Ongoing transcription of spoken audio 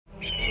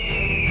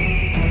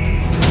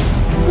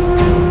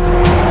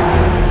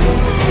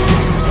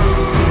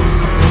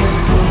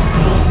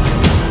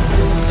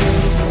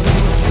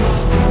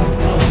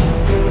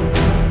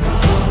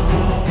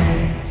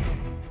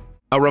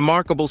A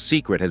remarkable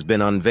secret has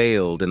been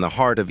unveiled in the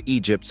heart of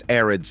Egypt's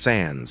arid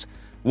sands,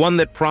 one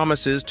that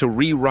promises to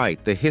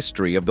rewrite the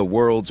history of the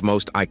world's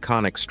most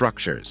iconic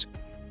structures.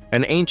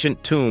 An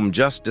ancient tomb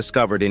just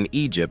discovered in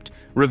Egypt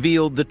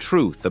revealed the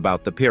truth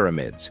about the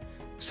pyramids,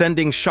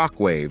 sending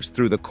shockwaves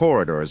through the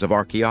corridors of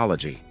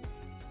archaeology.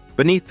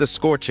 Beneath the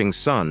scorching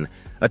sun,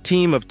 a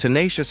team of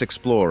tenacious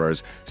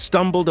explorers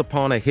stumbled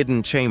upon a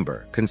hidden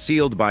chamber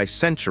concealed by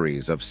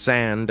centuries of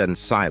sand and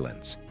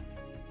silence.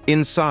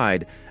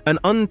 Inside, an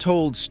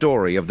untold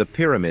story of the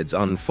pyramids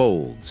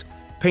unfolds,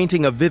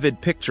 painting a vivid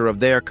picture of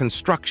their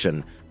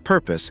construction,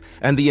 purpose,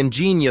 and the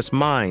ingenious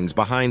minds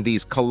behind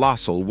these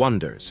colossal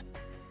wonders.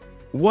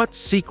 What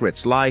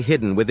secrets lie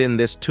hidden within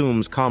this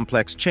tomb's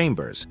complex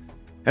chambers?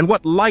 And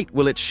what light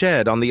will it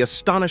shed on the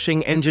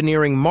astonishing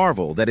engineering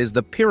marvel that is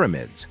the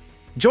pyramids?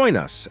 Join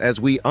us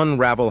as we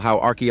unravel how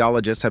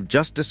archaeologists have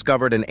just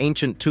discovered an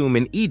ancient tomb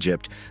in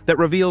Egypt that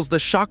reveals the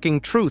shocking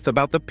truth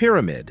about the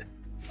pyramid.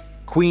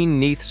 Queen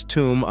Neith's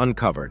tomb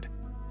uncovered.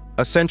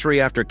 A century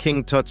after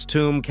King Tut's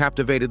tomb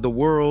captivated the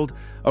world,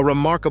 a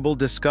remarkable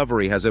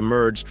discovery has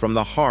emerged from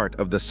the heart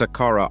of the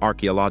Saqqara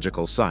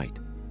archaeological site.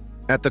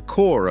 At the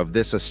core of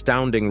this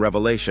astounding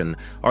revelation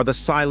are the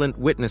silent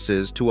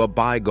witnesses to a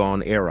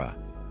bygone era.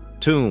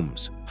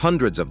 Tombs,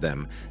 hundreds of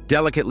them,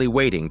 delicately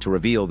waiting to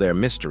reveal their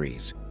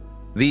mysteries.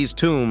 These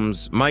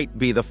tombs might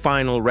be the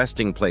final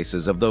resting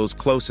places of those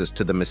closest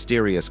to the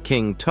mysterious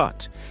King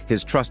Tut,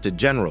 his trusted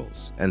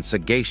generals, and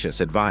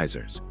sagacious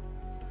advisors.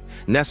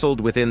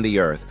 Nestled within the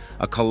earth,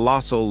 a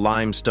colossal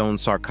limestone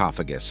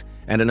sarcophagus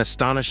and an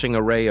astonishing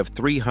array of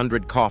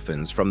 300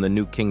 coffins from the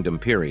New Kingdom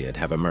period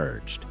have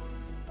emerged.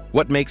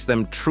 What makes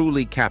them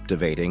truly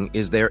captivating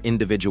is their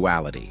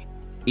individuality,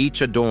 each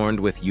adorned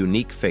with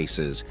unique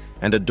faces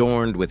and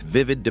adorned with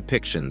vivid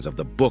depictions of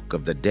the Book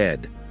of the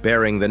Dead,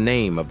 bearing the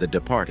name of the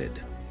departed.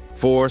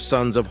 4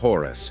 sons of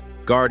Horus,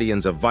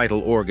 guardians of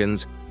vital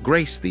organs,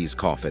 grace these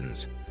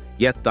coffins.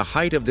 Yet the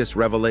height of this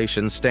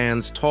revelation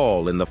stands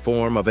tall in the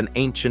form of an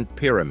ancient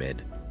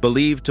pyramid,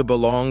 believed to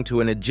belong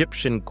to an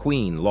Egyptian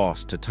queen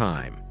lost to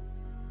time.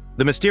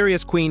 The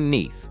mysterious Queen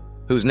Neith,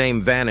 whose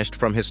name vanished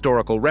from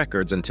historical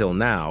records until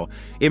now,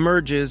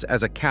 emerges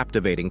as a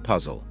captivating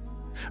puzzle.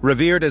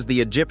 Revered as the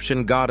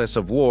Egyptian goddess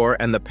of war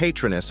and the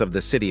patroness of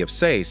the city of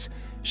Sais,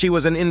 she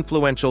was an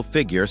influential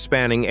figure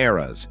spanning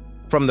eras,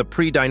 from the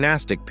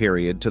pre-dynastic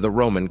period to the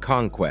Roman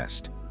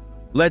conquest.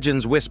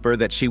 Legends whisper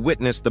that she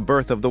witnessed the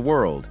birth of the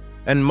world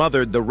and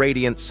mothered the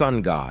radiant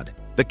sun god,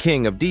 the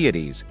king of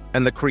deities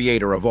and the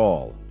creator of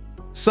all.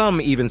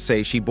 Some even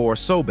say she bore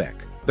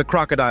Sobek, the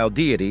crocodile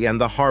deity and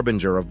the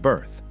harbinger of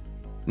birth.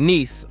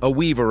 Neith, a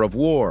weaver of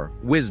war,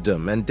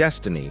 wisdom, and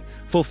destiny,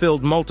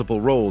 fulfilled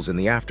multiple roles in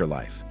the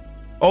afterlife.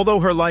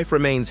 Although her life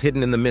remains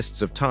hidden in the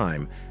mists of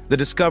time, the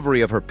discovery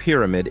of her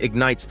pyramid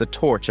ignites the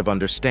torch of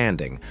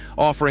understanding,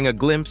 offering a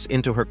glimpse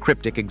into her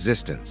cryptic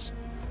existence.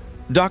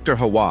 Dr.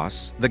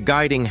 Hawass, the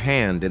guiding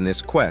hand in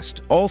this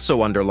quest,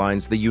 also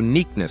underlines the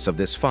uniqueness of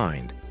this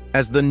find,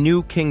 as the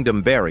New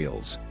Kingdom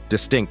burials,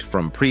 distinct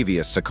from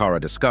previous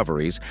Saqqara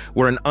discoveries,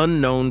 were an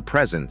unknown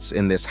presence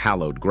in this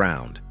hallowed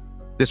ground.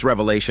 This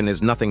revelation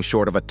is nothing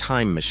short of a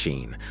time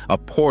machine, a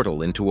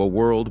portal into a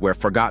world where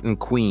forgotten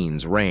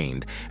queens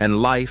reigned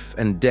and life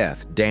and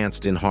death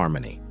danced in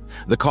harmony.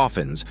 The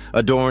coffins,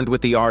 adorned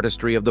with the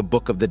artistry of the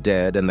Book of the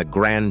Dead and the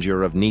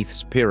grandeur of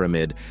Neith's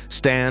pyramid,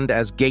 stand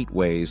as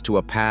gateways to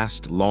a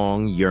past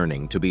long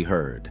yearning to be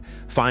heard,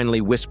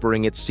 finally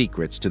whispering its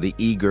secrets to the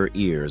eager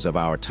ears of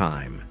our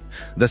time.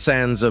 The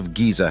sands of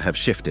Giza have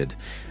shifted,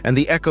 and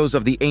the echoes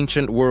of the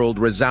ancient world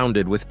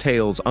resounded with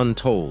tales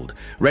untold,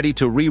 ready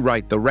to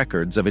rewrite the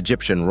records of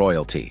Egyptian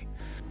royalty.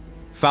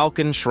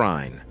 Falcon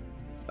Shrine.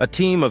 A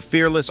team of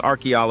fearless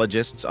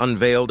archaeologists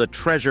unveiled a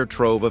treasure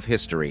trove of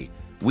history,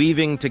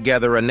 weaving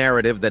together a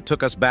narrative that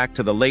took us back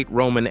to the late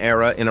Roman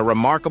era in a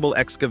remarkable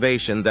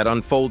excavation that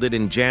unfolded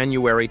in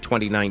January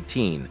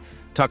 2019,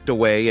 tucked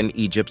away in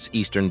Egypt's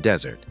eastern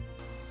desert.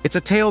 It's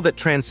a tale that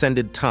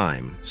transcended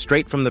time,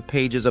 straight from the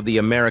pages of the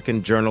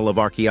American Journal of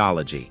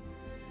Archaeology.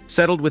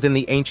 Settled within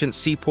the ancient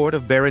seaport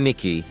of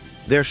Berenike,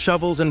 their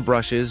shovels and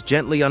brushes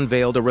gently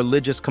unveiled a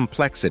religious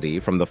complexity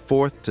from the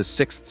 4th to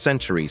 6th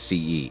century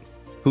CE,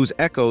 whose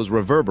echoes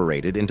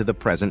reverberated into the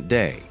present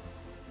day.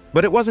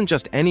 But it wasn't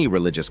just any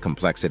religious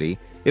complexity,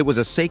 it was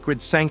a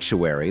sacred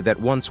sanctuary that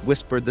once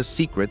whispered the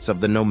secrets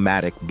of the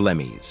nomadic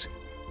Blemies.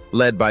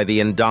 Led by the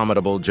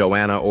indomitable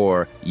Joanna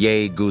or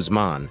Ye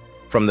Guzman,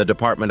 from the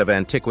Department of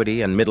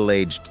Antiquity and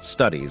Middle-Aged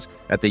Studies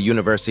at the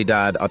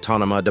Universidad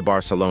Autónoma de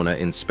Barcelona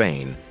in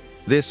Spain,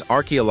 this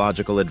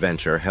archaeological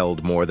adventure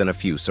held more than a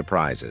few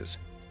surprises.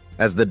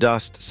 As the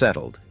dust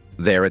settled,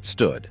 there it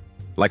stood,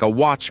 like a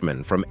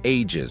watchman from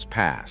ages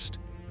past,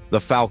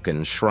 the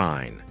Falcon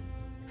Shrine.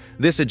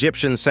 This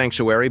Egyptian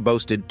sanctuary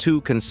boasted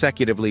 2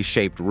 consecutively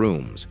shaped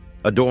rooms,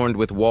 adorned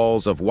with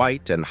walls of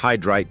white and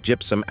hydrite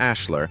gypsum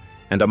ashlar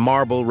and a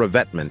marble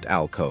revetment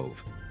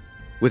alcove.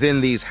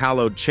 Within these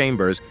hallowed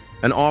chambers,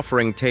 an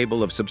offering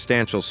table of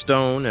substantial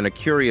stone and a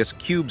curious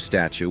cube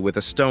statue with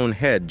a stone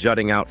head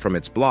jutting out from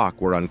its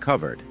block were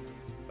uncovered.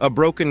 A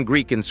broken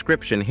Greek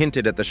inscription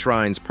hinted at the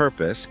shrine's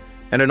purpose,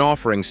 and an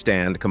offering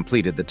stand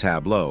completed the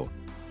tableau.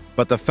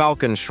 But the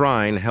falcon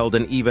shrine held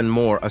an even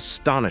more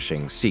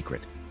astonishing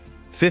secret.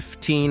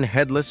 15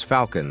 headless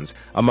falcons,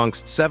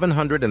 amongst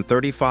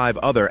 735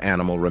 other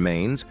animal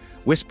remains,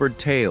 whispered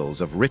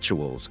tales of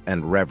rituals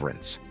and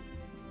reverence.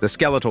 The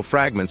skeletal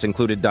fragments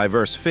included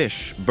diverse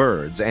fish,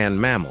 birds, and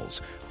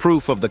mammals,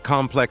 proof of the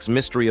complex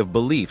mystery of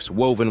beliefs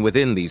woven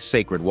within these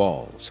sacred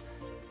walls.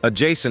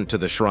 Adjacent to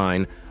the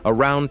shrine, a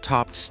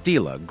round-topped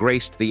stela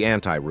graced the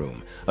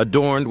anteroom,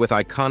 adorned with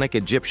iconic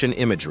Egyptian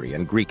imagery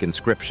and Greek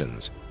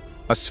inscriptions.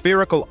 A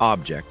spherical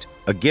object,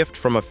 a gift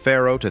from a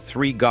pharaoh to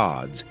 3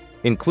 gods,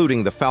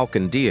 including the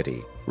falcon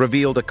deity,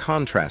 revealed a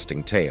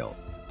contrasting tale.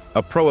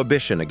 A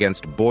prohibition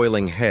against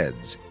boiling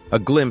heads, a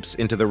glimpse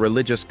into the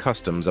religious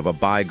customs of a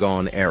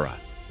bygone era.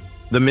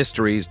 The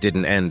mysteries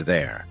didn't end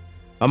there.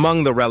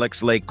 Among the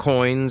relics lay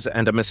coins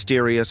and a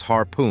mysterious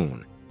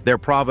harpoon, their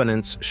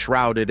provenance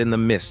shrouded in the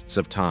mists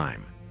of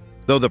time.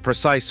 Though the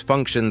precise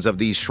functions of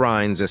these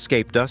shrines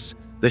escaped us,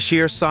 the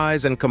sheer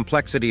size and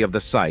complexity of the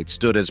site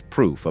stood as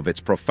proof of its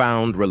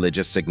profound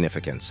religious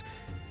significance.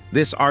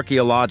 This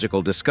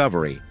archaeological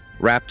discovery,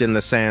 wrapped in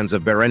the sands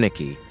of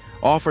Berenike,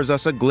 offers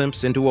us a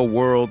glimpse into a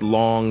world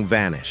long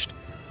vanished,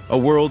 a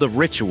world of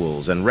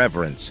rituals and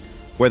reverence,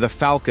 where the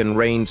falcon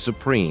reigned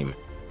supreme,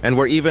 and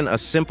where even a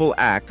simple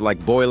act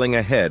like boiling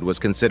a head was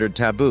considered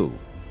taboo.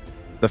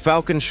 The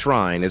falcon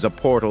shrine is a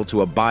portal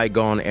to a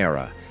bygone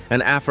era,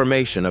 an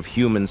affirmation of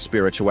human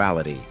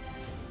spirituality.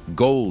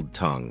 Gold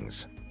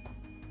tongues.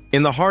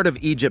 In the heart of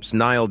Egypt's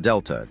Nile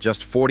Delta,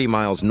 just 40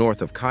 miles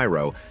north of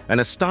Cairo, an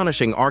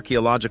astonishing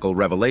archaeological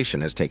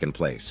revelation has taken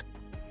place.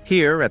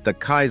 Here, at the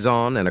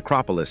Khaizan and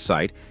Acropolis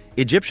site,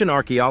 Egyptian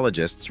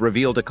archaeologists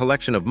revealed a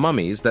collection of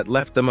mummies that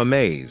left them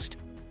amazed.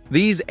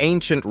 These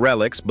ancient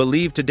relics,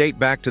 believed to date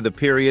back to the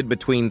period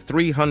between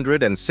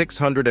 300 and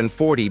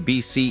 640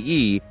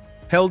 BCE,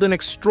 held an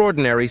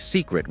extraordinary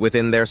secret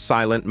within their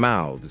silent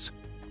mouths: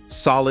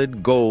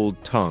 solid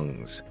gold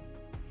tongues.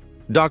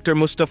 Dr.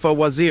 Mustafa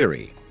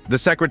Waziri, the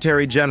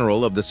Secretary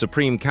General of the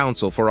Supreme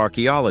Council for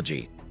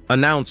Archaeology,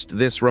 announced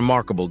this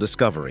remarkable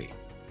discovery.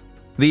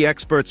 The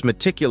experts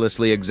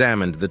meticulously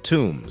examined the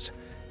tombs,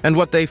 and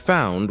what they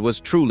found was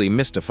truly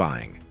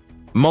mystifying.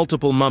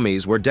 Multiple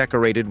mummies were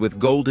decorated with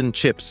golden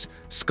chips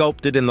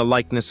sculpted in the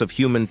likeness of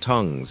human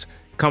tongues,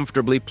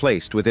 comfortably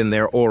placed within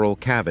their oral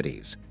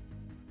cavities.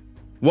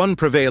 One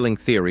prevailing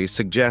theory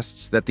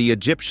suggests that the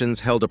Egyptians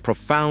held a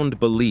profound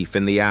belief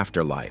in the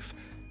afterlife,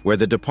 where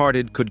the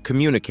departed could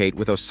communicate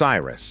with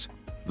Osiris,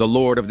 the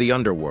lord of the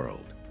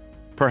underworld.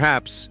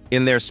 Perhaps,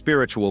 in their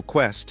spiritual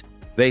quest,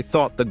 they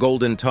thought the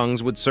golden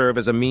tongues would serve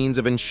as a means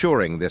of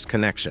ensuring this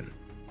connection.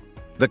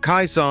 The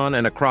Khaizan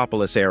and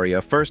Acropolis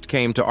area first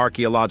came to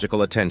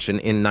archaeological attention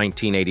in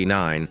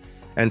 1989,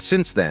 and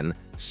since then,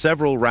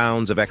 several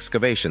rounds of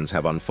excavations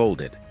have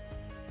unfolded.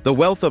 The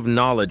wealth of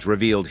knowledge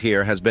revealed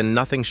here has been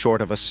nothing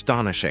short of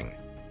astonishing.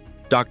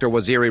 Dr.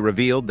 Waziri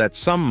revealed that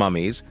some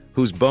mummies,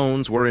 whose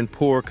bones were in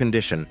poor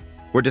condition,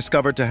 were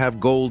discovered to have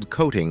gold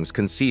coatings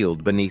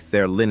concealed beneath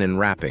their linen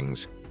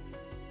wrappings.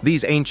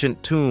 These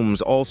ancient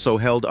tombs also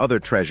held other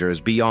treasures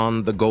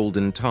beyond the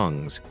golden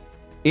tongues.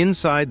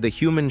 Inside the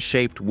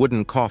human-shaped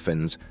wooden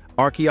coffins,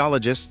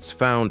 archaeologists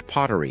found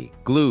pottery,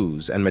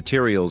 glues, and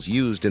materials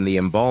used in the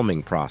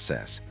embalming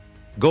process.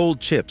 Gold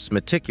chips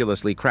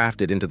meticulously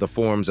crafted into the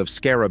forms of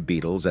scarab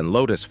beetles and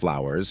lotus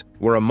flowers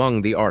were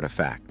among the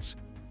artifacts.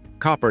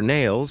 Copper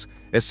nails,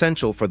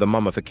 essential for the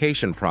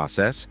mummification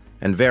process,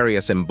 and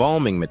various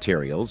embalming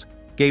materials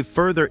gave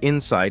further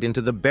insight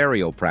into the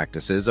burial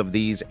practices of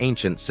these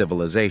ancient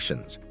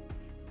civilizations.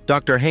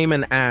 Dr.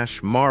 Heyman Ash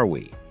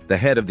Marwi, the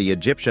head of the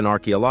Egyptian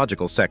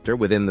archaeological sector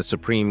within the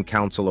Supreme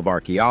Council of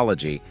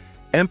Archaeology,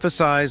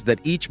 emphasized that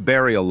each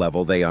burial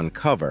level they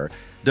uncover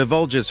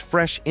divulges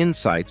fresh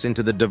insights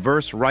into the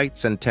diverse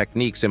rites and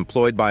techniques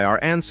employed by our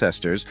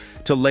ancestors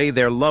to lay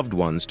their loved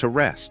ones to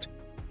rest.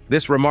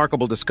 This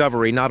remarkable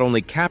discovery not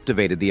only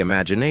captivated the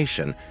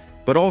imagination,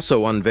 but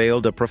also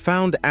unveiled a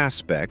profound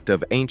aspect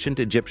of ancient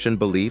Egyptian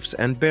beliefs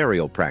and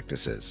burial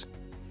practices.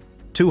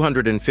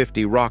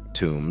 250 rock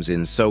tombs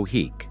in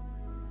Sohik.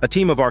 A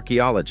team of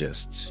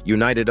archaeologists,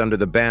 united under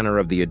the banner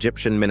of the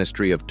Egyptian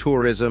Ministry of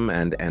Tourism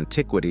and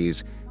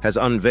Antiquities, has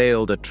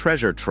unveiled a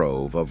treasure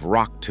trove of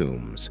rock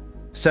tombs.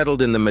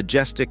 Settled in the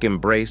majestic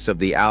embrace of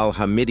the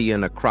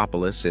Al-Hamidian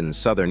Acropolis in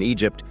southern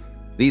Egypt,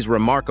 these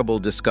remarkable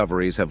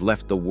discoveries have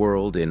left the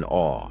world in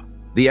awe.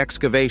 The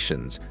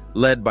excavations,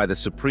 led by the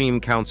Supreme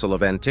Council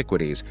of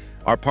Antiquities,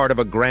 are part of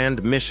a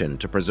grand mission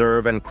to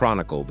preserve and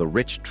chronicle the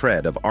rich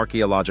tread of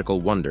archaeological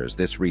wonders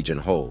this region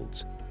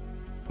holds.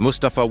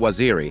 Mustafa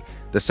Waziri,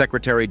 the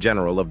Secretary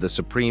General of the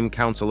Supreme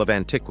Council of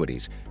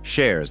Antiquities,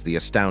 shares the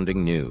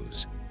astounding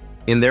news.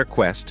 In their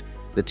quest,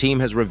 the team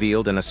has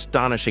revealed an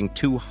astonishing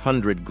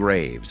 200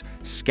 graves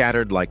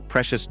scattered like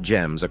precious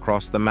gems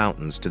across the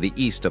mountains to the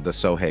east of the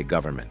Sohe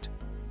government.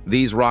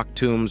 These rock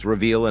tombs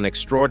reveal an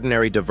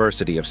extraordinary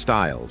diversity of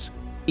styles,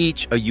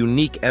 each a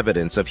unique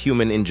evidence of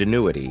human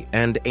ingenuity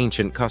and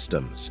ancient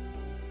customs.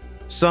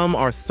 Some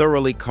are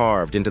thoroughly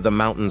carved into the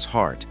mountain's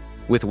heart,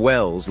 with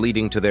wells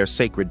leading to their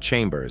sacred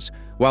chambers,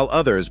 while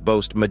others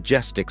boast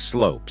majestic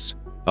slopes,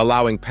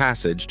 allowing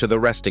passage to the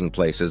resting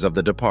places of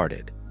the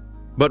departed.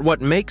 But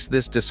what makes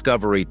this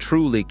discovery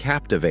truly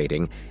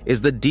captivating is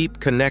the deep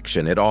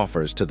connection it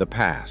offers to the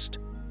past.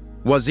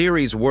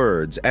 Waziri's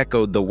words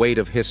echoed the weight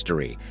of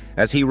history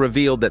as he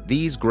revealed that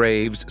these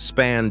graves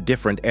span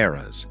different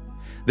eras.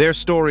 Their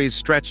stories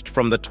stretched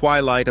from the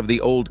twilight of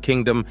the Old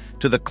Kingdom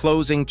to the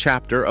closing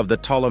chapter of the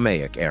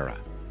Ptolemaic era.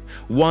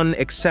 One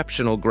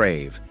exceptional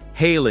grave,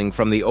 hailing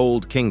from the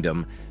Old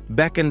Kingdom,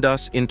 beckoned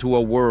us into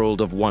a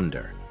world of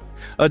wonder.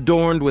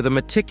 Adorned with a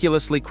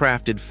meticulously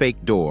crafted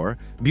fake door,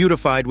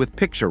 beautified with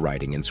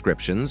picture-writing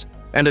inscriptions,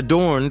 and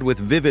adorned with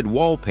vivid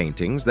wall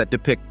paintings that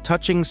depict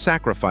touching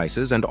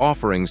sacrifices and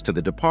offerings to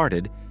the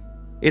departed,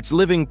 it's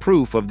living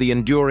proof of the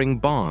enduring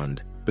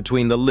bond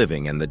between the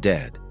living and the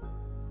dead.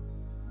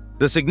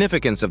 The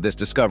significance of this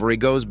discovery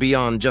goes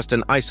beyond just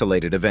an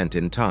isolated event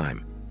in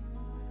time.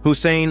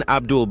 Hussein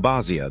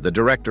Abdul-Bazia, the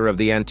director of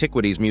the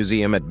Antiquities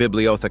Museum at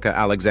Bibliotheca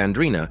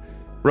Alexandrina,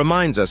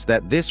 reminds us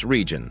that this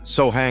region,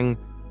 Sohang,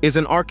 is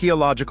an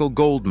archaeological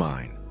gold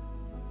mine.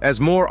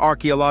 As more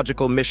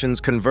archaeological missions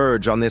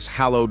converge on this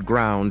hallowed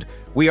ground,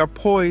 we are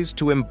poised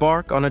to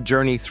embark on a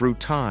journey through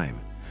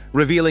time,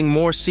 revealing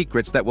more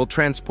secrets that will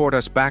transport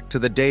us back to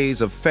the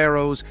days of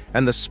pharaohs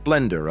and the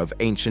splendor of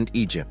ancient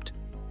Egypt.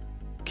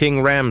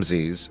 King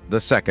Ramses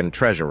II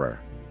Treasurer.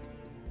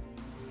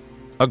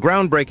 A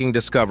groundbreaking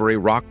discovery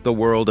rocked the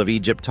world of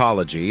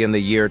Egyptology in the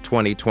year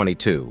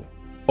 2022.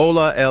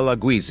 Ola El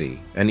Aguizi,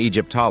 an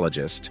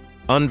Egyptologist,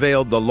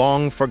 unveiled the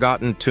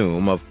long-forgotten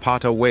tomb of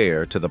Pata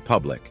Ware to the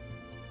public.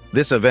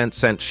 This event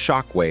sent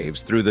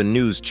shockwaves through the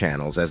news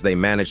channels as they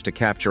managed to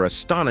capture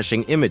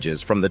astonishing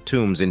images from the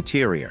tomb's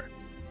interior.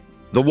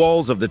 The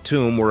walls of the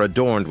tomb were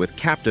adorned with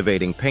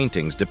captivating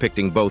paintings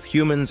depicting both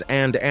humans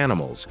and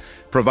animals,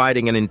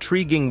 providing an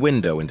intriguing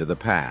window into the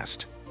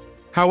past.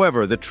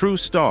 However, the true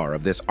star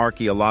of this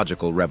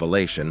archaeological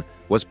revelation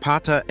was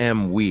Pata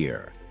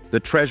Ware,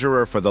 the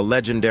treasurer for the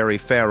legendary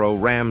pharaoh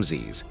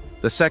Ramses,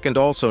 the second,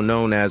 also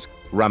known as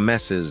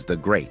Rameses the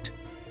Great.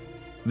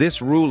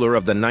 This ruler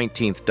of the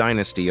 19th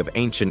dynasty of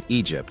ancient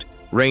Egypt,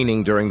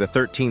 reigning during the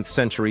 13th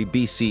century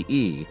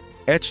BCE,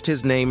 etched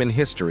his name in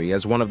history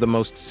as one of the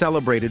most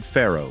celebrated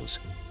pharaohs,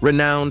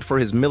 renowned for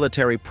his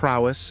military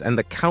prowess and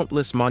the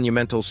countless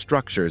monumental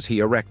structures he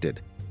erected,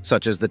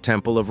 such as the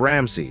Temple of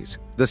Ramses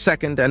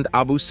II and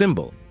Abu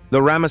Simbel, the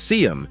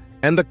Ramesseum,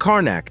 and the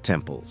Karnak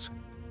temples.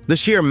 The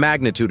sheer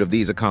magnitude of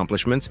these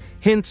accomplishments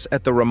hints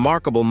at the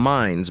remarkable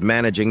minds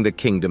managing the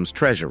kingdom's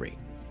treasury.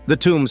 The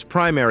tomb's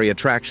primary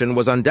attraction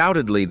was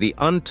undoubtedly the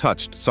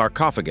untouched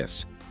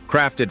sarcophagus,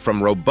 crafted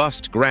from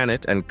robust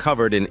granite and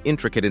covered in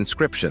intricate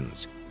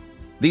inscriptions.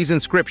 These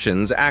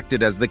inscriptions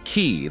acted as the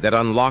key that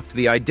unlocked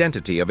the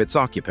identity of its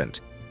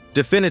occupant,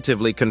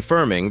 definitively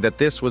confirming that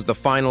this was the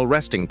final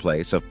resting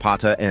place of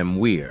Pata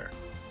Ware.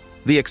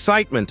 The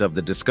excitement of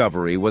the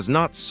discovery was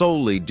not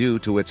solely due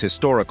to its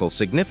historical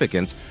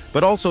significance,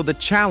 but also the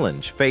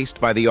challenge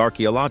faced by the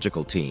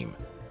archaeological team.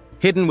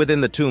 Hidden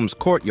within the tomb's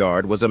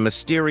courtyard was a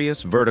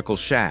mysterious vertical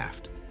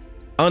shaft.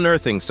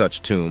 Unearthing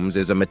such tombs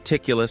is a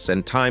meticulous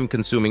and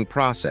time-consuming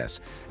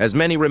process, as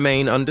many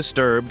remain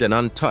undisturbed and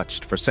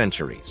untouched for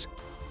centuries.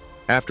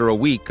 After a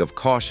week of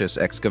cautious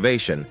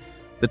excavation,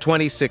 the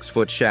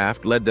 26-foot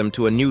shaft led them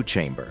to a new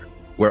chamber,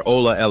 where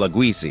Ola El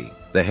Aguizi,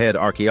 the head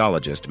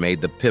archaeologist,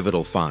 made the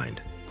pivotal find,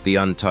 the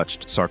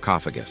untouched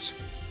sarcophagus.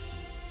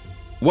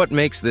 What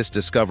makes this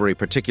discovery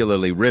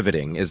particularly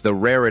riveting is the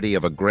rarity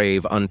of a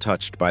grave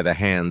untouched by the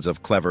hands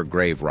of clever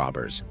grave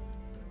robbers.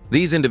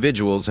 These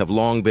individuals have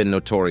long been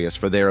notorious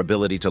for their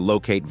ability to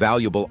locate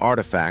valuable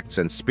artifacts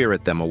and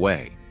spirit them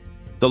away.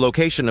 The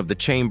location of the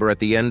chamber at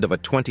the end of a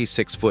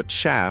 26-foot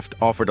shaft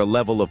offered a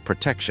level of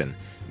protection,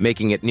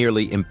 making it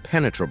nearly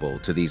impenetrable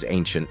to these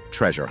ancient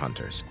treasure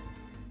hunters.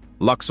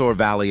 Luxor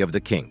Valley of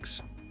the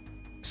Kinks.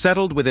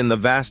 Settled within the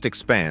vast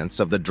expanse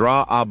of the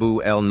Dra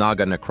Abu el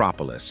Naga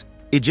necropolis,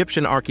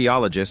 Egyptian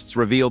archaeologists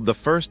revealed the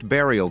first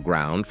burial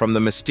ground from the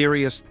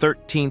mysterious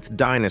 13th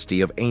dynasty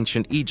of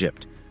ancient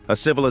Egypt, a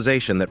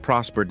civilization that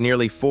prospered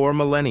nearly 4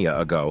 millennia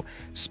ago,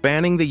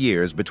 spanning the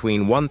years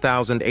between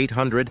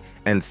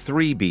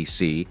 1803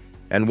 BC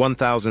and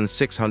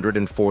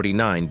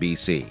 1649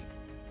 BC.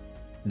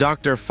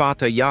 Dr.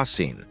 Fatah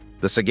Yassin,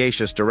 the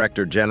sagacious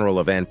Director General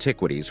of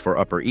Antiquities for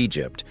Upper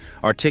Egypt,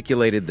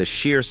 articulated the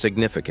sheer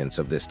significance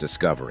of this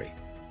discovery.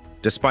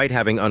 Despite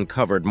having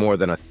uncovered more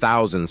than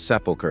 1,000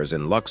 sepulchres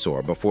in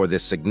Luxor before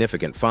this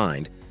significant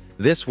find,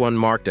 this one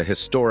marked a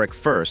historic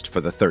first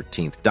for the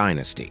 13th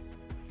dynasty.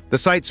 The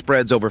site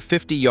spreads over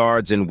 50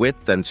 yards in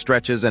width and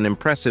stretches an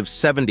impressive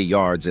 70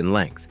 yards in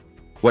length.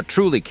 What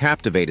truly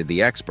captivated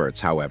the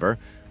experts, however,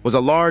 was a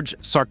large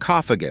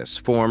sarcophagus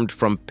formed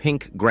from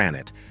pink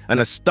granite, an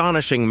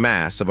astonishing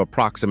mass of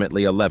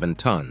approximately 11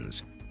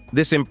 tons.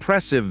 This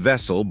impressive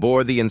vessel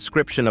bore the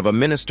inscription of a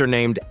minister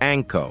named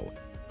Anko,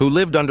 who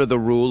lived under the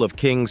rule of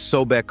King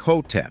Sobek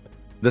Hotep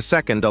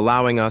II,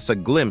 allowing us a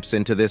glimpse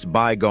into this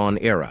bygone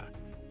era.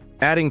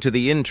 Adding to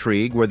the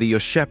intrigue were the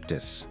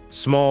Usheptis,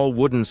 small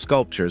wooden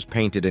sculptures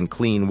painted in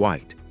clean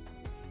white.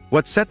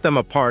 What set them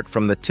apart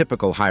from the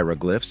typical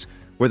hieroglyphs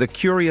were the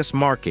curious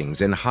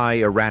markings in high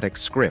erratic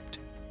script.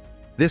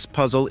 This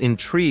puzzle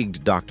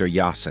intrigued Dr.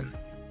 Yasin,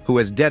 who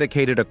has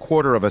dedicated a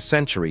quarter of a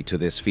century to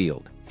this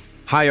field.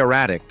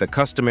 Hieratic, the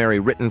customary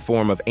written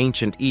form of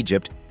ancient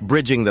Egypt,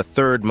 bridging the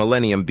 3rd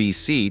millennium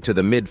BC to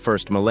the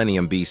mid-1st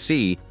millennium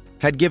BC,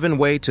 had given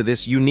way to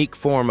this unique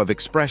form of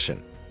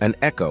expression, an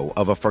echo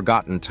of a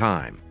forgotten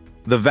time.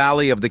 The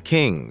Valley of the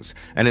Kings,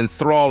 an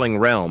enthralling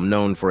realm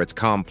known for its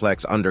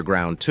complex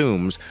underground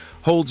tombs,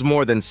 holds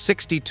more than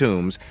 60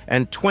 tombs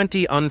and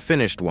 20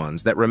 unfinished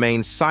ones that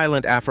remain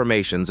silent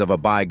affirmations of a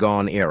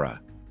bygone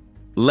era.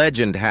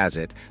 Legend has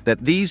it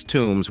that these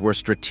tombs were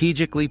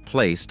strategically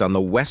placed on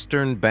the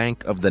western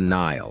bank of the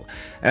Nile,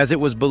 as it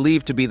was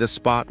believed to be the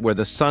spot where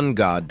the sun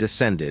god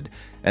descended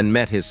and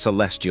met his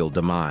celestial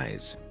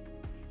demise.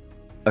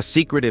 A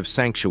secretive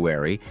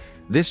sanctuary,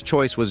 this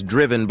choice was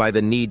driven by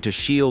the need to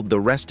shield the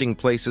resting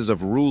places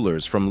of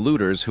rulers from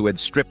looters who had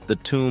stripped the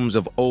tombs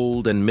of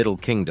Old and Middle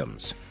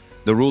Kingdoms.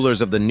 The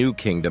rulers of the New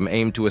Kingdom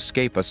aimed to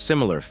escape a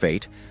similar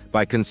fate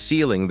by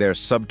concealing their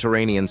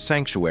subterranean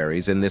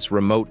sanctuaries in this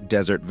remote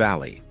desert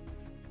valley.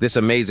 This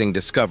amazing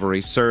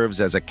discovery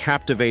serves as a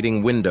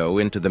captivating window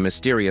into the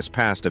mysterious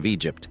past of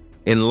Egypt,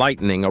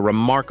 enlightening a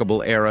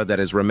remarkable era that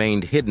has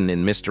remained hidden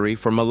in mystery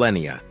for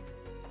millennia.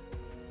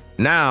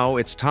 Now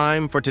it's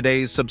time for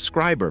today's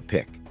subscriber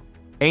pick.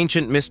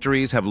 Ancient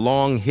mysteries have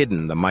long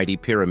hidden the mighty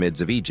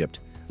pyramids of Egypt,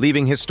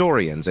 leaving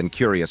historians and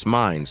curious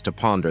minds to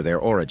ponder their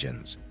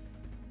origins.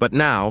 But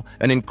now,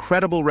 an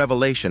incredible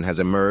revelation has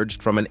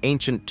emerged from an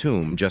ancient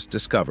tomb just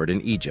discovered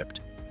in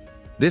Egypt.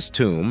 This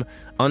tomb,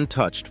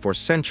 untouched for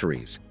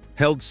centuries,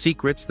 held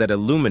secrets that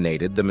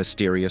illuminated the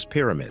mysterious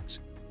pyramids.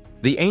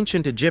 The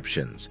ancient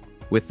Egyptians,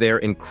 with their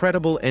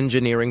incredible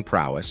engineering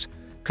prowess,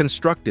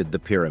 constructed the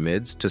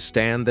pyramids to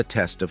stand the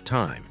test of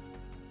time.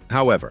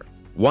 However,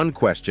 one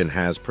question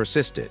has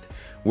persisted.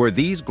 Were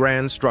these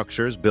grand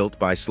structures built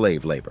by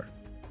slave labor?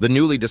 The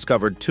newly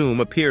discovered tomb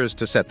appears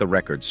to set the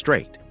record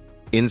straight.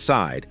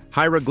 Inside,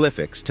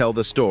 hieroglyphics tell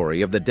the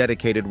story of the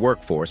dedicated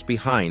workforce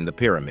behind the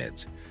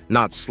pyramids.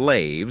 Not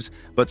slaves,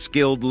 but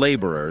skilled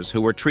laborers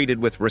who were treated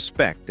with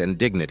respect and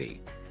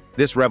dignity.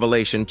 This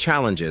revelation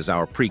challenges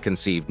our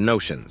preconceived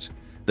notions.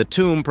 The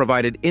tomb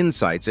provided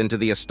insights into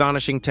the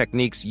astonishing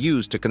techniques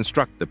used to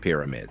construct the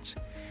pyramids.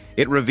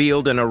 It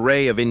revealed an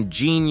array of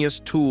ingenious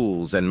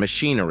tools and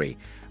machinery,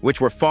 which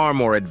were far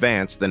more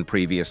advanced than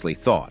previously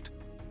thought.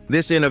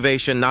 This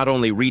innovation not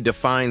only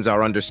redefines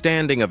our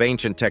understanding of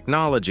ancient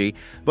technology,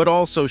 but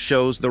also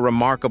shows the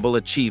remarkable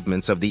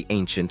achievements of the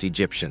ancient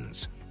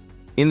Egyptians.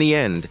 In the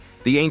end,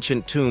 the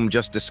ancient tomb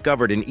just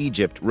discovered in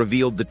Egypt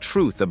revealed the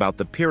truth about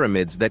the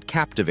pyramids that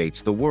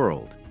captivates the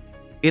world.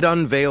 It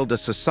unveiled a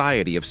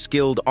society of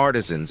skilled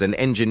artisans and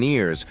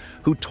engineers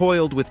who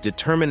toiled with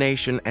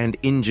determination and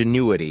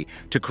ingenuity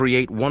to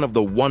create one of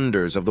the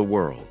wonders of the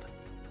world.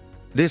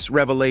 This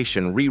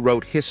revelation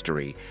rewrote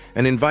history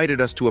and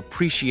invited us to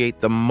appreciate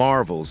the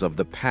marvels of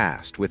the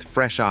past with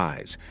fresh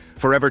eyes,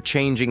 forever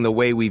changing the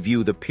way we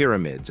view the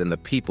pyramids and the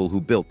people who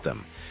built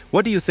them.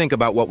 What do you think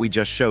about what we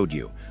just showed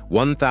you?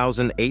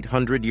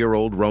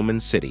 1,800-year-old Roman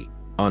city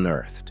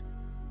unearthed.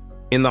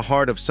 In the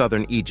heart of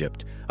southern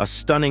Egypt, a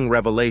stunning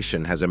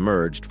revelation has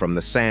emerged from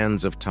the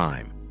sands of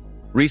time.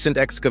 Recent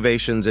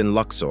excavations in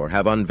Luxor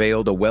have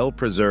unveiled a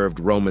well-preserved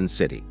Roman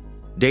city,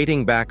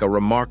 dating back a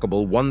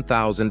remarkable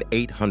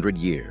 1,800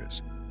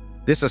 years.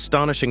 This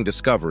astonishing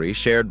discovery,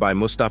 shared by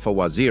Mustafa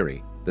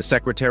Waziri, the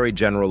Secretary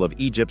General of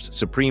Egypt's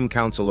Supreme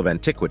Council of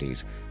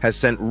Antiquities, has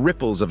sent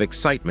ripples of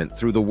excitement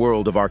through the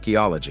world of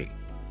archaeology.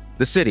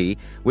 The city,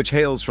 which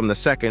hails from the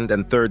 2nd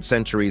and 3rd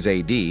centuries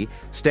AD,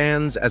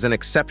 stands as an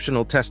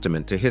exceptional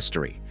testament to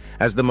history,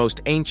 as the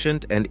most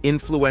ancient and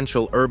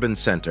influential urban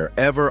center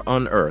ever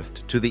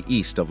unearthed to the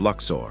east of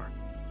Luxor.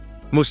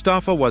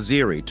 Mustafa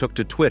Waziri took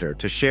to Twitter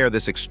to share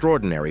this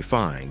extraordinary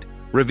find,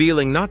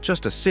 revealing not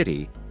just a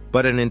city,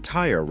 but an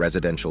entire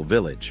residential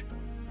village.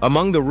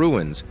 Among the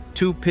ruins,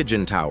 2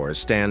 pigeon towers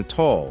stand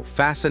tall,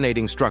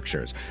 fascinating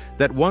structures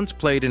that once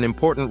played an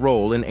important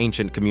role in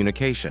ancient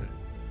communication.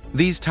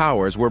 These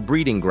towers were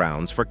breeding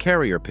grounds for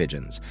carrier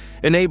pigeons,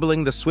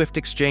 enabling the swift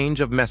exchange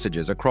of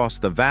messages across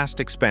the vast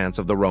expanse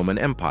of the Roman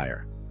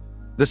Empire.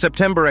 The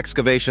September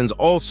excavations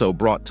also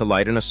brought to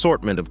light an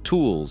assortment of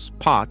tools,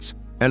 pots,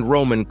 and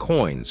Roman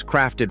coins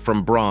crafted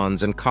from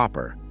bronze and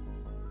copper.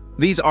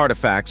 These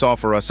artifacts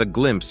offer us a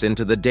glimpse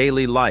into the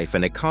daily life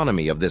and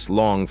economy of this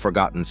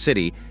long-forgotten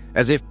city,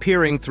 as if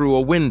peering through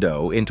a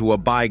window into a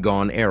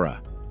bygone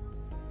era.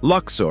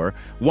 Luxor,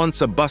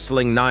 once a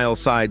bustling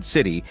Nile-side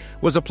city,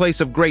 was a place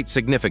of great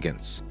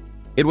significance.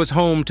 It was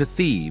home to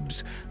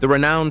Thebes, the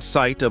renowned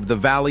site of the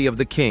Valley of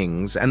the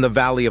Kings and the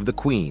Valley of the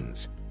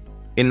Queens.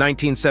 In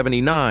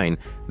 1979,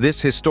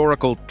 this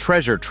historical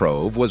treasure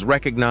trove was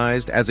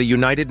recognized as a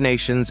United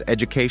Nations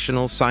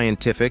Educational,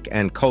 Scientific,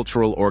 and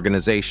Cultural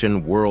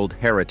Organization World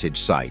Heritage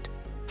Site,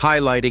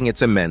 highlighting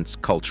its immense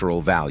cultural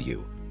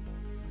value.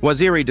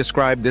 Waziri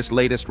described this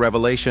latest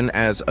revelation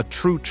as a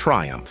true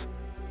triumph,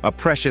 a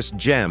precious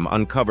gem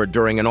uncovered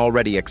during an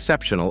already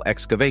exceptional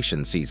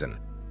excavation season.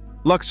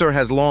 Luxor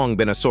has long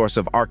been a source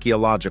of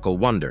archaeological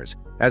wonders,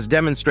 as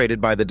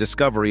demonstrated by the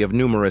discovery of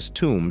numerous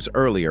tombs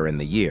earlier in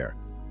the year.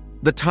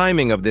 The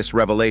timing of this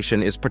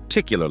revelation is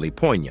particularly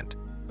poignant,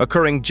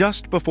 occurring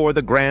just before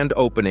the grand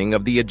opening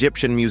of the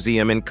Egyptian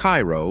Museum in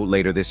Cairo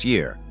later this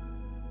year.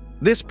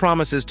 This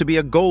promises to be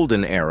a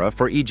golden era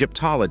for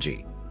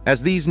Egyptology,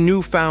 as these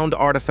newfound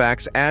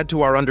artifacts add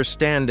to our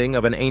understanding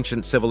of an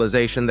ancient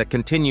civilization that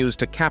continues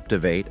to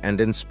captivate and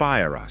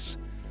inspire us.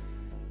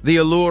 The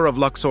allure of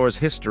Luxor's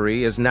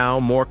history is now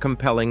more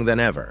compelling than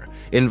ever,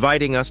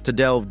 inviting us to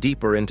delve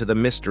deeper into the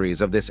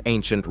mysteries of this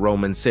ancient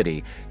Roman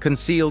city,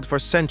 concealed for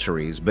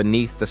centuries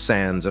beneath the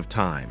sands of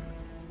time.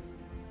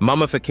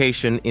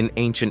 Mummification in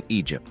ancient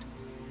Egypt.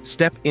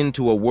 Step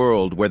into a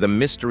world where the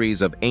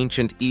mysteries of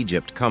ancient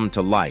Egypt come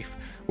to life,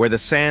 where the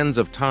sands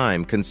of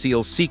time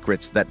conceal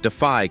secrets that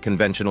defy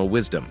conventional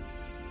wisdom.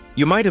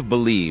 You might have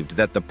believed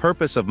that the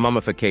purpose of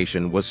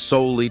mummification was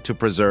solely to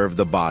preserve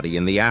the body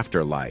in the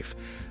afterlife,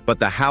 but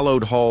the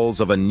hallowed halls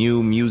of a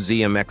new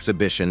museum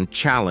exhibition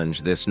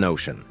challenge this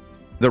notion.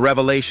 The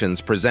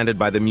revelations presented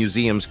by the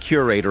museum's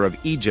curator of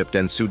Egypt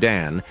and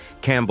Sudan,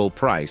 Campbell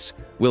Price,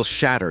 will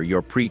shatter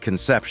your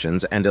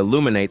preconceptions and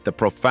illuminate the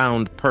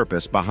profound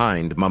purpose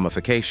behind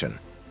mummification.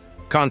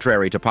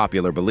 Contrary to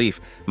popular belief,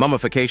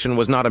 mummification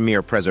was not a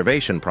mere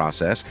preservation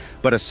process,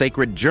 but a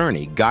sacred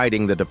journey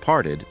guiding the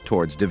departed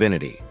towards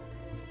divinity.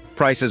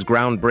 Price's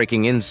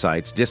groundbreaking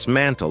insights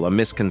dismantle a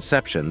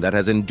misconception that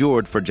has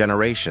endured for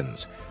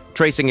generations,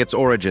 tracing its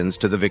origins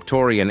to the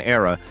Victorian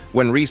era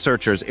when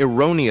researchers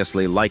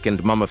erroneously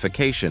likened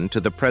mummification to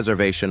the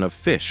preservation of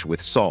fish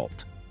with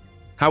salt.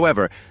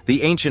 However,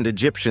 the ancient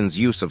Egyptians'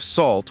 use of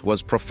salt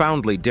was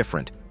profoundly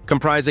different,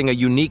 comprising a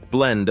unique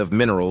blend of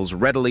minerals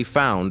readily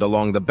found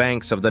along the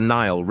banks of the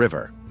Nile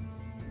River.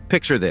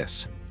 Picture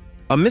this.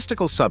 A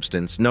mystical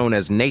substance known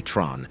as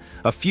natron,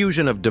 a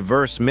fusion of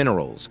diverse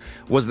minerals,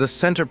 was the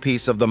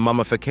centerpiece of the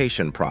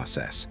mummification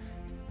process.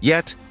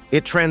 Yet,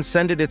 it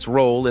transcended its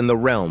role in the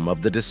realm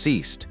of the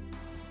deceased.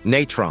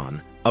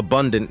 Natron,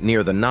 abundant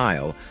near the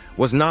Nile,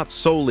 was not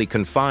solely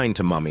confined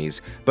to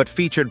mummies, but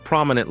featured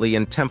prominently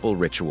in temple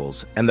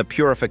rituals and the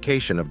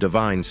purification of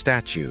divine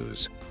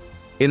statues.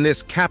 In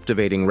this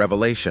captivating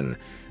revelation,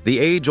 the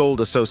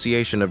age-old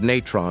association of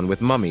natron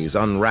with mummies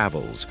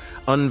unravels,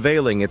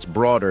 unveiling its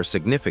broader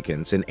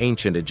significance in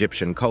ancient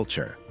Egyptian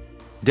culture.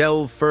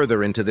 Delve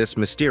further into this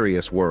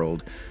mysterious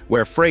world,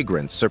 where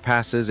fragrance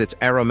surpasses its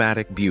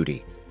aromatic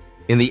beauty.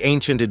 In the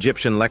ancient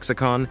Egyptian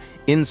lexicon,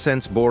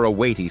 incense bore a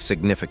weighty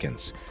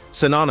significance,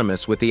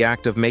 synonymous with the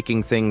act of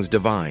making things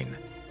divine.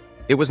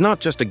 It was not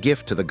just a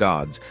gift to the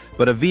gods,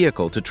 but a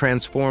vehicle to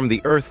transform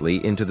the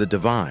earthly into the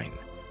divine.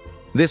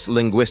 This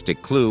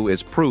linguistic clue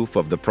is proof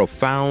of the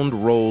profound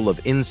role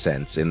of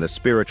incense in the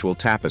spiritual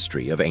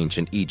tapestry of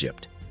ancient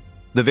Egypt.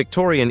 The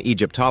Victorian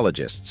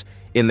Egyptologists,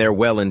 in their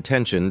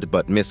well-intentioned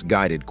but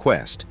misguided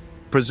quest,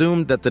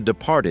 presumed that the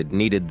departed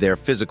needed their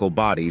physical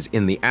bodies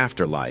in the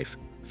afterlife,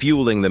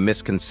 fueling the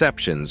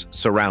misconceptions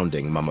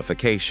surrounding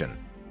mummification.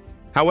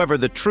 However,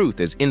 the truth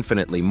is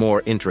infinitely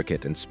more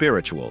intricate and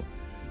spiritual,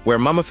 where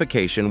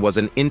mummification was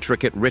an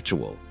intricate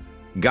ritual,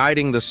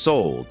 guiding the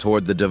soul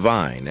toward the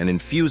divine and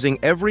infusing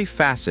every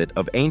facet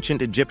of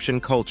ancient Egyptian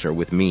culture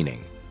with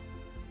meaning.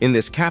 In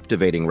this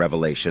captivating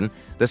revelation,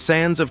 the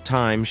sands of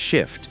time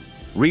shift,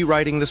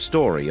 rewriting the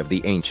story of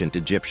the ancient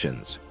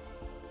Egyptians.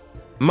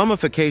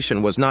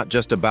 Mummification was not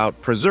just about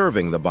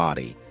preserving the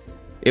body,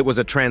 it was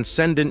a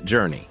transcendent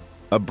journey,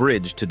 a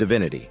bridge to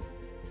divinity.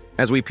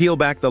 As we peel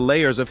back the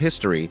layers of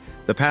history,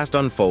 the past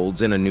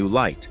unfolds in a new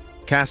light,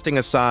 casting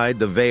aside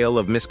the veil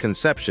of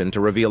misconception to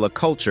reveal a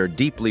culture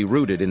deeply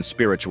rooted in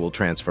spiritual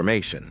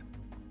transformation.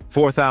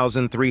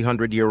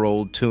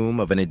 4,300-year-old tomb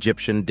of an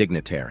Egyptian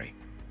dignitary.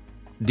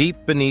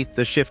 Deep beneath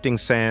the shifting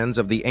sands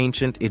of the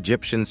ancient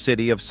Egyptian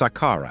city of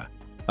Saqqara,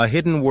 a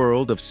hidden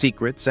world of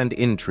secrets and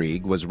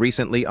intrigue was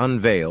recently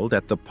unveiled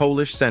at the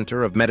Polish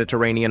Center of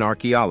Mediterranean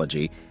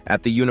Archaeology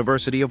at the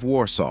University of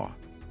Warsaw.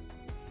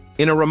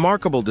 In a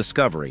remarkable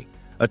discovery,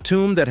 a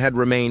tomb that had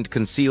remained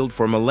concealed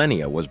for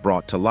millennia was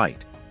brought to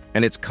light,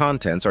 and its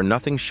contents are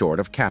nothing short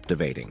of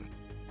captivating.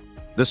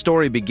 The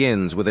story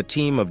begins with a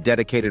team of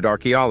dedicated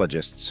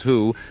archaeologists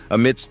who,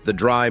 amidst the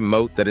dry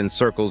moat that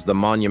encircles the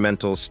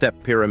monumental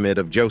step pyramid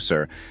of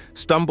Djoser,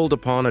 stumbled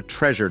upon a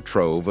treasure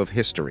trove of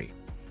history.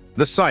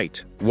 The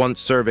site, once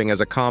serving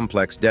as a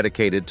complex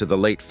dedicated to the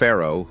late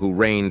pharaoh who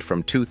reigned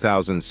from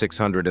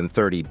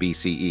 2630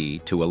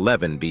 BCE to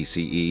 11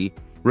 BCE,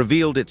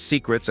 revealed its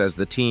secrets as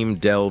the team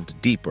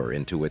delved deeper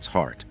into its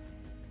heart.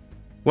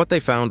 What they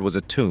found was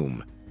a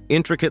tomb,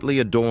 intricately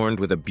adorned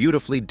with a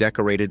beautifully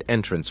decorated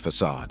entrance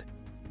facade.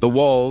 The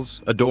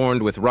walls,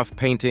 adorned with rough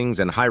paintings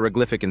and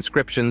hieroglyphic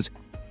inscriptions,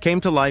 came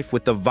to life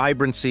with the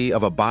vibrancy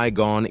of a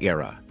bygone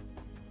era.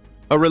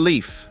 A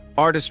relief,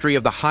 artistry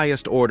of the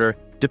highest order,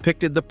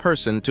 depicted the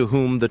person to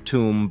whom the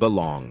tomb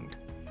belonged.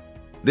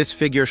 This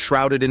figure,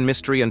 shrouded in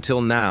mystery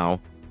until now,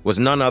 was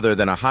none other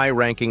than a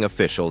high-ranking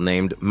official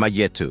named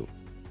Mayetu.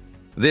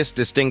 This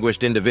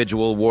distinguished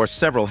individual wore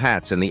several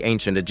hats in the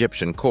ancient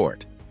Egyptian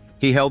court.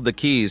 He held the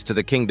keys to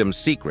the kingdom's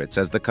secrets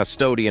as the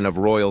custodian of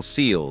royal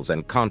seals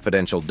and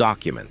confidential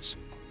documents.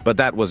 But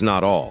that was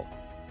not all.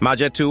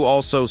 Mayetu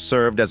also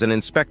served as an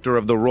inspector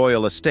of the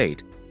royal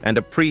estate and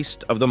a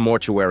priest of the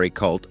mortuary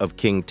cult of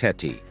King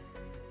Teti.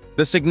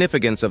 The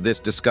significance of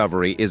this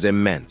discovery is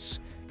immense.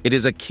 It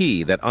is a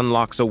key that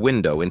unlocks a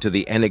window into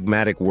the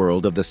enigmatic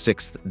world of the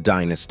 6th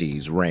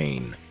dynasty's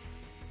reign.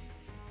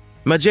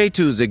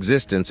 Mayetu's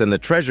existence and the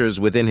treasures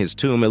within his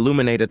tomb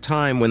illuminate a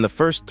time when the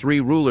first 3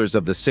 rulers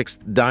of the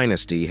 6th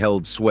dynasty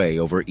held sway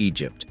over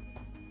Egypt.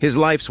 His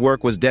life's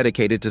work was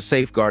dedicated to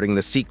safeguarding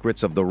the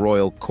secrets of the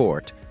royal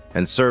court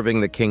and serving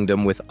the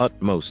kingdom with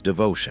utmost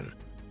devotion.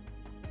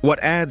 What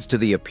adds to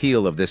the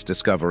appeal of this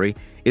discovery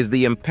is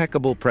the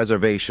impeccable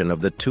preservation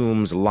of the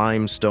tomb's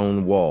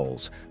limestone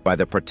walls by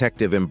the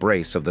protective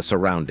embrace of the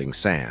surrounding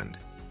sand.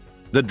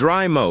 The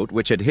dry moat,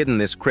 which had hidden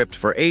this crypt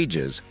for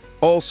ages,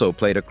 also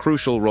played a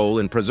crucial role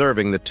in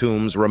preserving the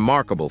tomb's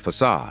remarkable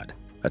facade,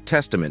 a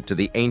testament to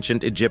the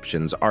ancient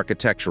Egyptians'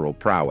 architectural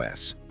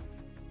prowess.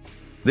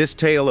 This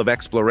tale of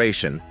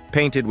exploration,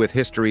 painted with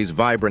history's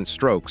vibrant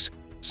strokes,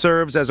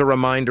 serves as a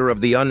reminder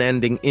of the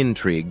unending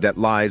intrigue that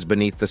lies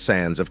beneath the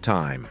sands of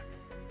time.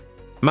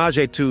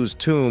 Mayetu's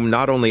tomb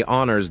not only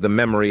honors the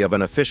memory of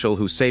an official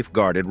who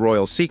safeguarded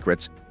royal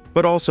secrets,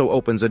 but also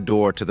opens a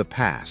door to the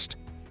past,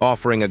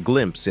 offering a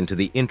glimpse into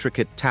the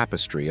intricate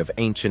tapestry of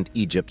ancient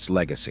Egypt's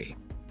legacy.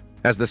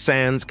 As the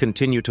sands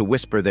continue to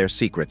whisper their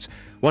secrets,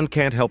 one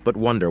can't help but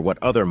wonder what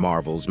other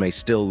marvels may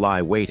still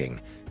lie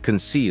waiting,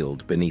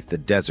 concealed beneath the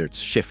desert's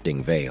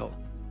shifting veil.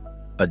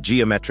 A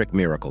geometric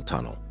miracle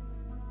tunnel.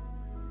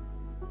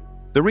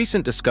 The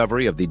recent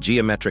discovery of the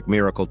geometric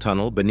miracle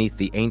tunnel beneath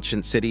the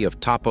ancient city of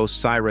Topos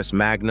Cyrus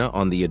Magna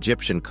on the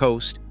Egyptian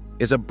coast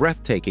is a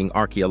breathtaking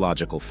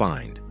archaeological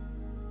find.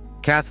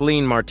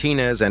 Kathleen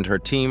Martinez and her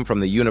team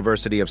from the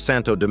University of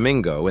Santo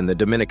Domingo in the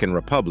Dominican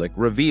Republic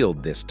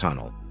revealed this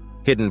tunnel,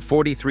 hidden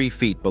 43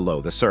 feet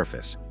below the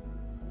surface.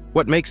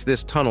 What makes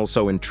this tunnel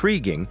so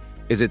intriguing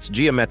is its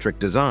geometric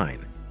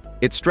design.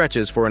 It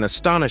stretches for an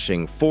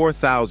astonishing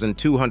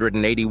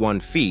 4,281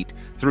 feet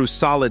through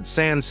solid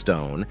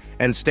sandstone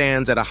and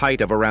stands at a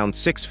height of around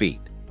 6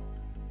 feet.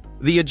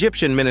 The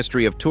Egyptian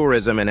Ministry of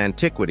Tourism and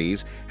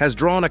Antiquities has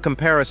drawn a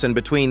comparison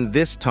between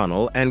this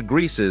tunnel and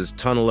Greece's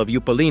Tunnel of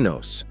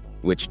Eupalinos,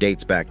 which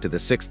dates back to the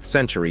 6th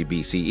century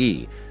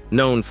BCE,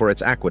 known for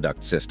its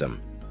aqueduct system.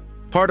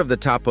 Part of the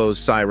Topos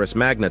Cyrus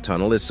Magna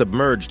tunnel is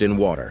submerged in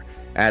water,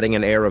 adding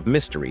an air of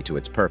mystery to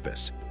its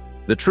purpose.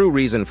 The true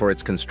reason for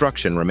its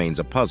construction remains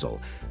a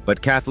puzzle,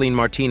 but Kathleen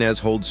Martinez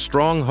holds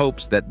strong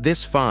hopes that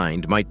this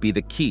find might be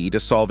the key to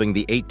solving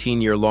the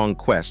 18-year-long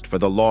quest for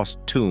the lost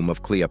tomb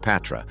of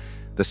Cleopatra,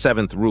 the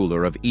 7th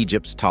ruler of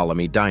Egypt's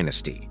Ptolemy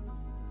dynasty.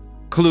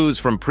 Clues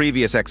from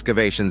previous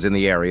excavations in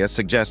the area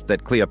suggest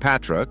that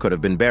Cleopatra could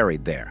have been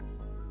buried there.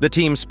 The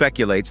team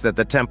speculates that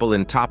the temple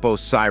in Topos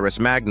Cyrus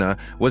Magna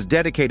was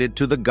dedicated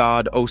to the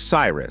god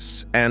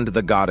Osiris and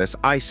the goddess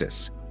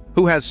Isis,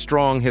 who has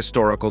strong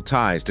historical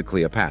ties to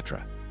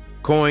Cleopatra.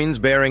 Coins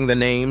bearing the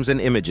names and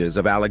images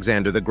of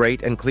Alexander the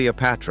Great and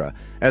Cleopatra,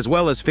 as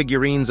well as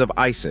figurines of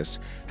Isis,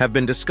 have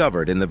been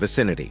discovered in the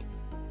vicinity.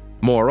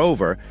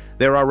 Moreover,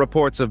 there are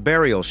reports of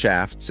burial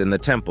shafts in the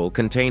temple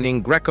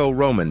containing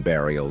Greco-Roman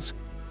burials,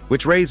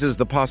 which raises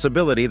the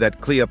possibility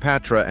that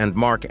Cleopatra and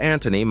Mark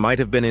Antony might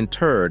have been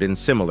interred in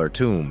similar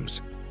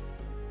tombs.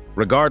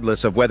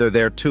 Regardless of whether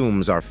their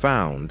tombs are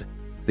found,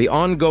 the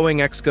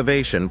ongoing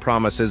excavation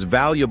promises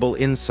valuable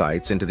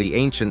insights into the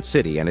ancient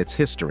city and its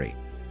history.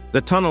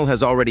 The tunnel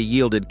has already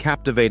yielded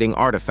captivating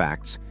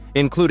artifacts,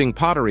 including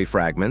pottery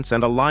fragments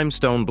and a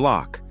limestone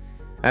block.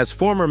 As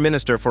former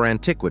Minister for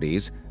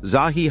Antiquities,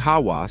 Zahi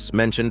Hawass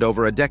mentioned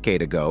over a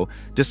decade ago,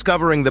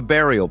 discovering the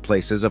burial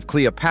places of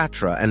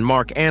Cleopatra and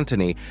Mark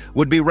Antony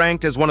would be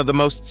ranked as one of the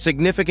most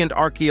significant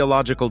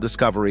archaeological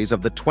discoveries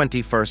of the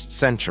 21st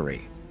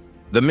century.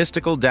 The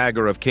mystical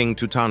dagger of King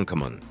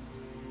Tutankhamun.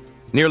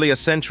 Nearly a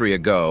century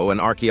ago, an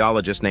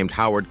archaeologist named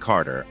Howard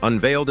Carter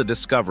unveiled a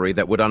discovery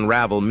that would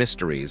unravel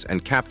mysteries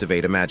and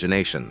captivate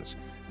imaginations: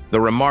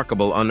 the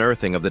remarkable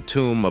unearthing of the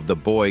tomb of the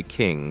boy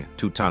king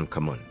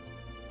Tutankhamun.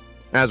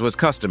 As was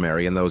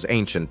customary in those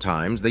ancient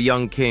times, the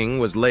young king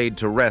was laid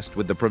to rest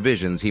with the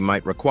provisions he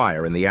might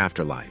require in the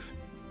afterlife.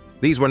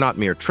 These were not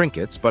mere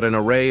trinkets, but an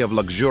array of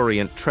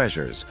luxuriant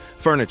treasures,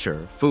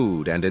 furniture,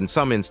 food, and in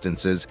some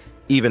instances,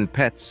 even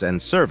pets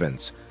and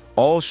servants,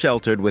 all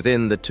sheltered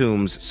within the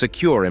tomb's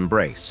secure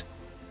embrace.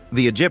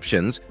 The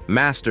Egyptians,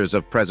 masters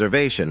of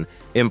preservation,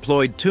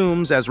 employed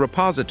tombs as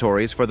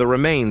repositories for the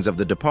remains of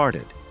the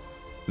departed.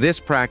 This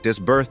practice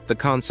birthed the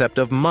concept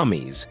of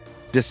mummies,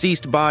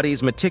 deceased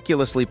bodies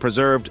meticulously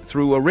preserved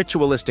through a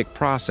ritualistic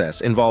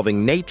process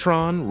involving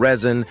natron,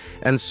 resin,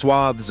 and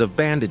swaths of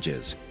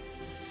bandages.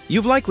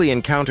 You've likely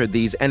encountered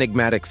these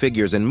enigmatic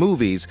figures in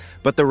movies,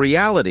 but the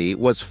reality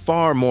was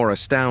far more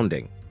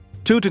astounding.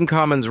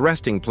 Tutankhamun's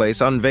resting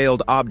place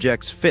unveiled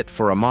objects fit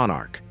for a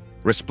monarch.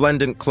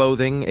 Resplendent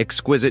clothing,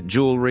 exquisite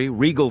jewelry,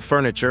 regal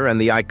furniture, and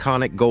the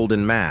iconic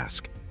golden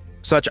mask.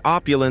 Such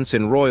opulence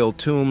in royal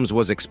tombs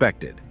was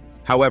expected.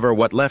 However,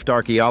 what left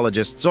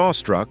archaeologists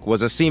awestruck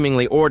was a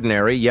seemingly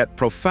ordinary yet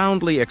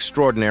profoundly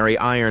extraordinary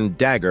iron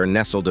dagger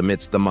nestled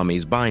amidst the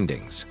mummy's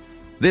bindings.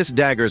 This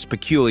dagger's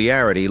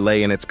peculiarity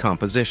lay in its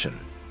composition.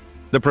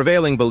 The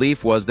prevailing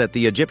belief was that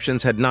the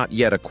Egyptians had not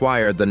yet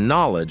acquired the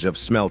knowledge of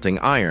smelting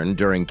iron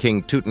during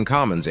King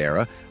Tutankhamun's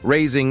era,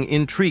 raising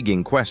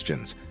intriguing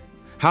questions.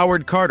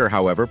 Howard Carter,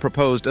 however,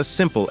 proposed a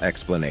simple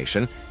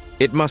explanation.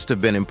 It must have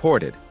been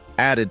imported,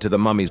 added to the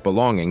mummy's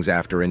belongings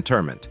after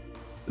interment.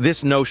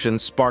 This notion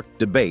sparked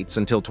debates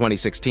until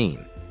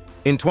 2016.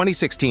 In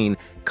 2016,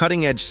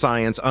 cutting-edge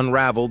science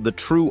unraveled the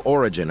true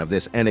origin of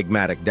this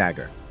enigmatic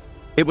dagger.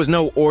 It was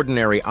no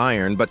ordinary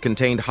iron but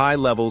contained high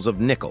levels of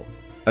nickel,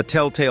 a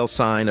telltale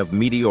sign of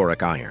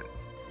meteoric iron.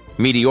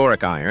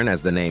 Meteoric iron,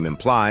 as the name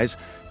implies,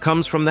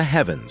 comes from the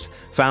heavens,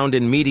 found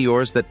in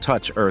meteors that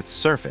touch Earth's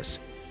surface.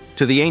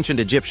 To the ancient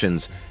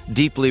Egyptians,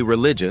 deeply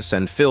religious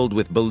and filled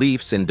with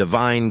beliefs in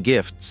divine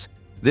gifts,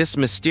 this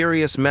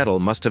mysterious metal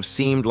must have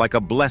seemed like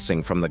a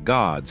blessing from the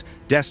gods,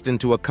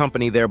 destined to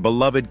accompany their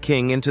beloved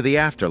king into the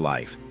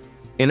afterlife.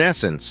 In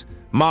essence,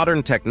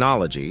 modern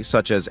technology,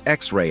 such as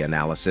X-ray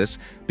analysis,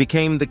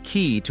 became the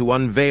key to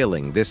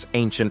unveiling this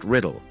ancient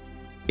riddle.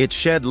 It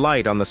shed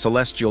light on the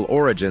celestial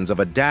origins of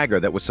a dagger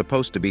that was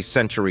supposed to be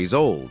centuries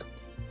old.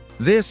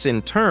 This,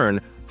 in turn,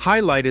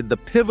 highlighted the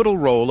pivotal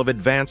role of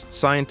advanced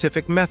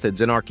scientific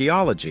methods in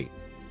archaeology.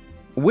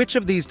 Which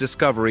of these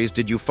discoveries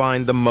did you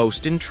find the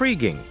most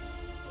intriguing?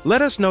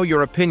 Let us know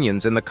your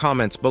opinions in the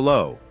comments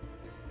below.